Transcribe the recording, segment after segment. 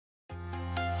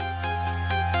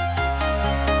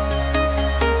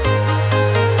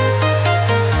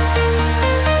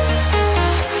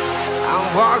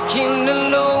walking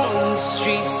alone, the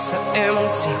streets are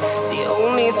empty. The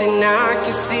only thing I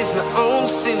can see is my own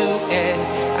silhouette.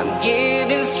 I'm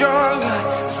getting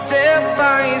stronger, step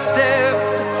by step.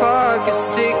 The clock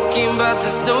is ticking, but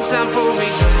there's no time for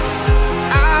regrets.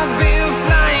 I've been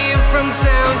flying from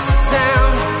town to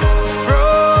town,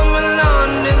 from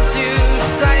London to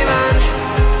Taiwan.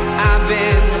 I've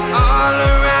been all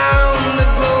around the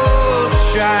globe,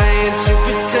 trying to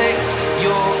protect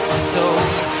your soul.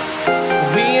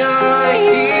 We are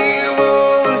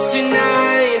heroes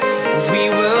tonight. We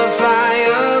will fly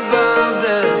above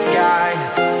the sky.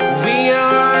 We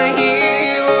are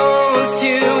heroes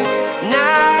tonight.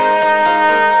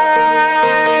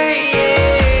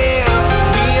 Yeah.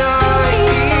 We are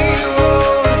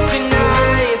heroes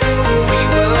tonight. We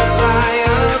will fly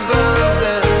above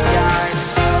the sky.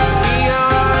 We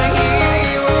are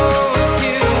heroes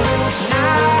tonight.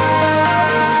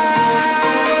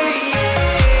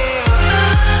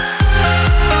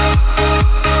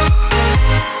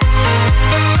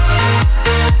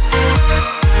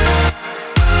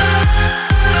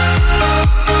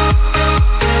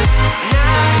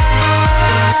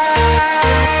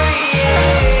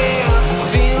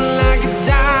 Feel like a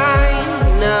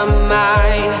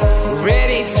dynamite,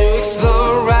 ready to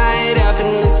explode right up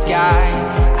in the sky.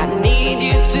 I need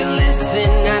you to listen,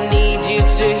 I need you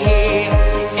to hear,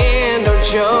 and don't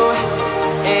show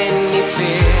any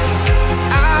fear.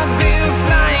 I've been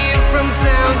flying from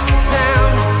town to town,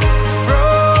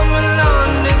 from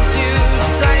London to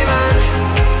Taiwan.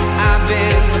 I've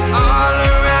been all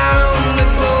around the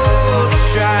globe,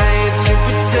 trying to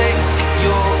protect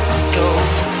your soul.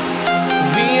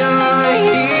 We are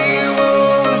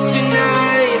heroes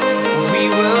tonight. We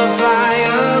will fly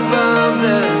above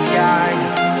the sky.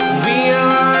 We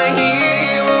are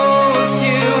heroes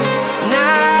tonight.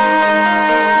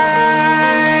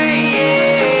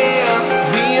 Yeah.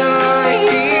 We are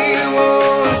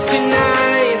heroes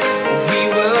tonight. We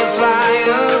will fly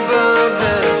above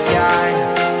the sky.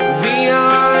 We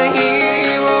are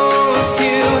heroes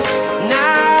tonight.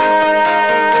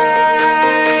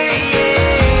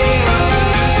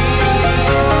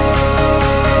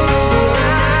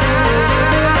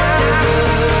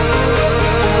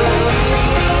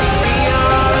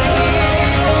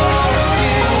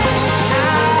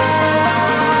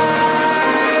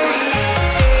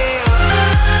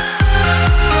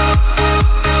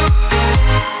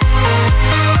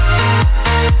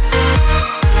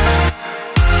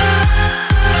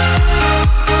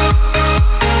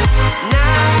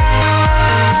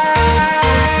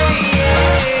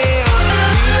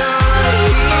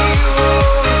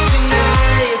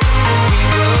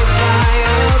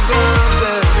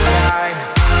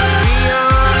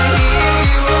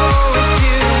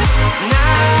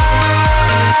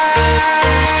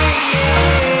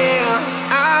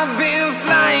 I've been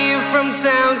flying from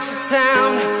town to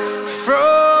town,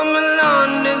 from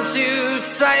London to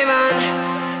Taiwan.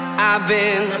 I've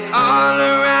been all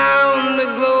around the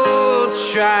globe,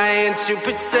 trying to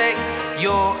protect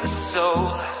your soul.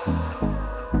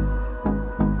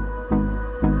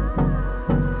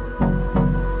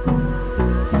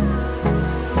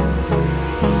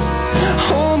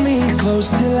 Hold me close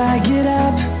till I get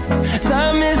up.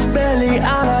 Time is barely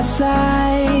on our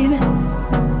side.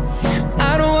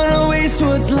 I don't wanna waste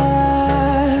what's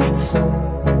left.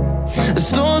 The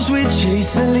storms we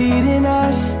chase are leading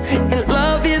us, and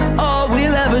love is all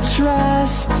we'll ever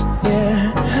trust.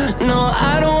 Yeah, no,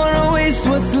 I don't wanna waste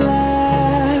what's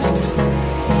left.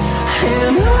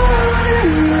 And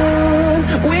on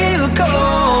we'll go,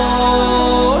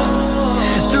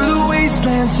 through the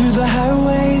wastelands, through the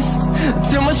highways,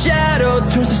 till my shadow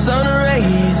turns to sun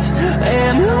rays.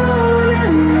 And on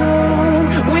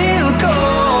we'll go,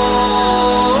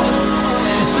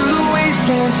 through the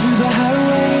wastelands, through the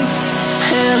highways,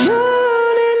 and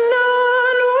on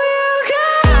we'll go.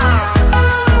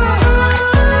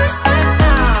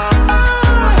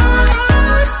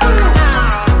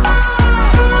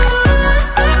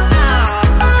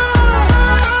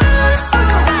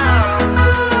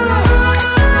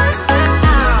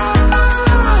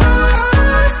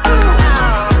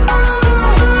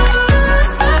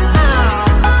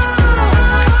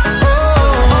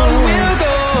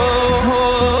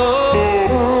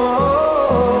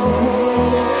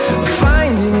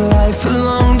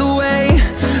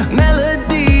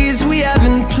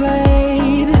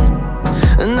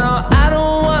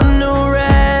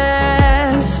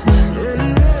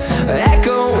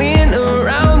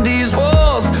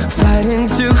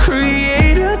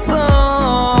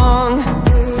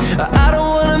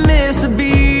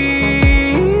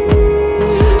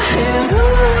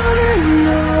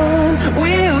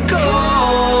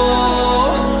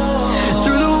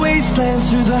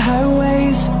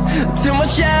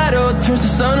 turns to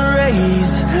sun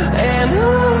rays, and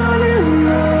on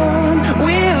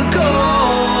we'll go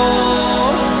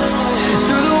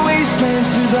through the wastelands,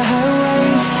 through the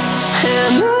highways,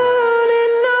 and on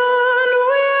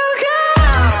we'll go.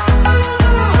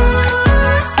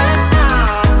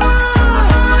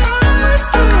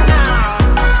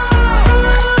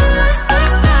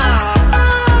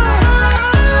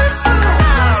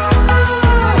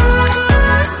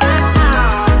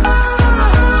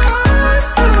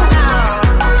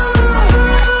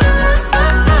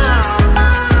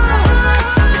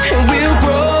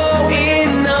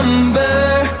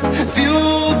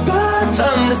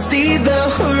 See the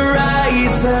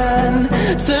horizon,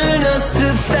 turn us to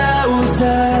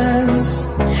thousands,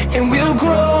 and we'll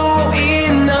grow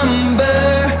in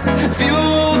number,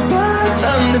 fueled by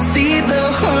them to see the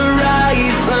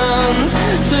horizon,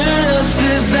 turn us to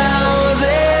thousands,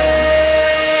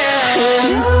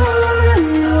 and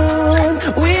on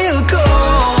we'll go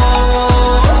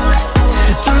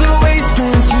through the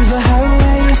wastelands, through the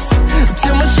highways,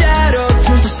 till my shadow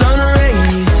turns to sun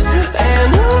rays,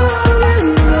 and on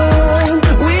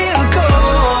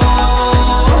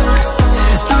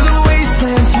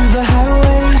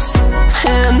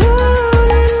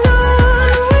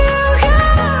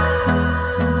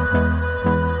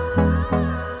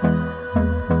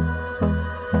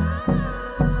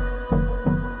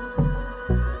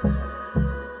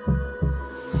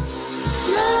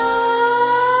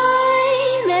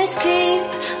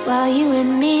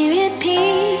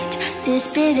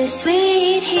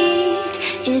bittersweet heat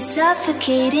is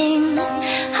suffocating.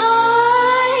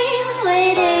 I'm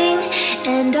waiting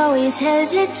and always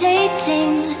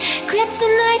hesitating.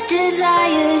 Kryptonite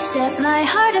desires set my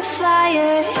heart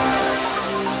afire.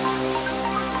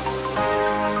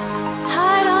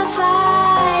 Heart on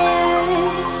fire.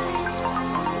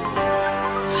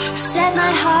 Set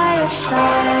my heart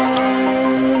afire.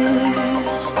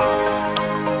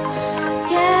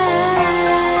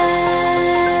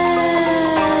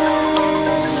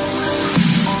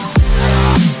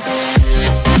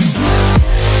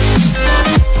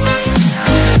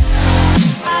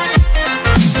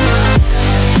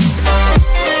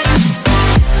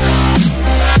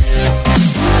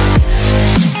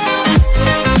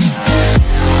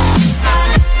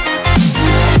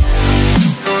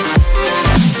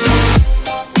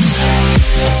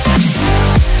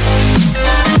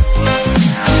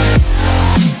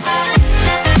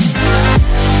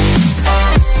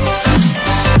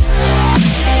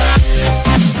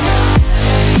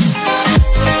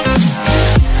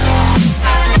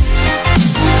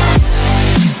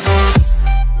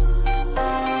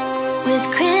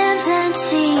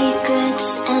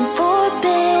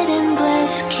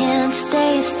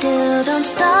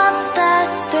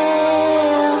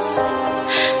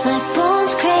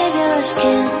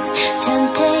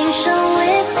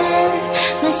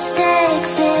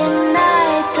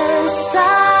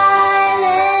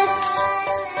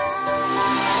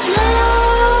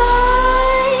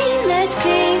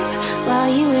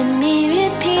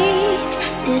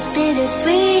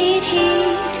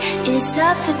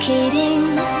 Suffocating.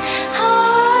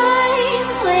 I'm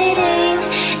waiting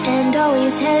and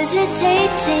always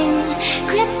hesitating.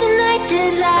 Kryptonite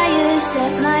desires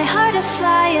set my heart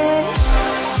afire.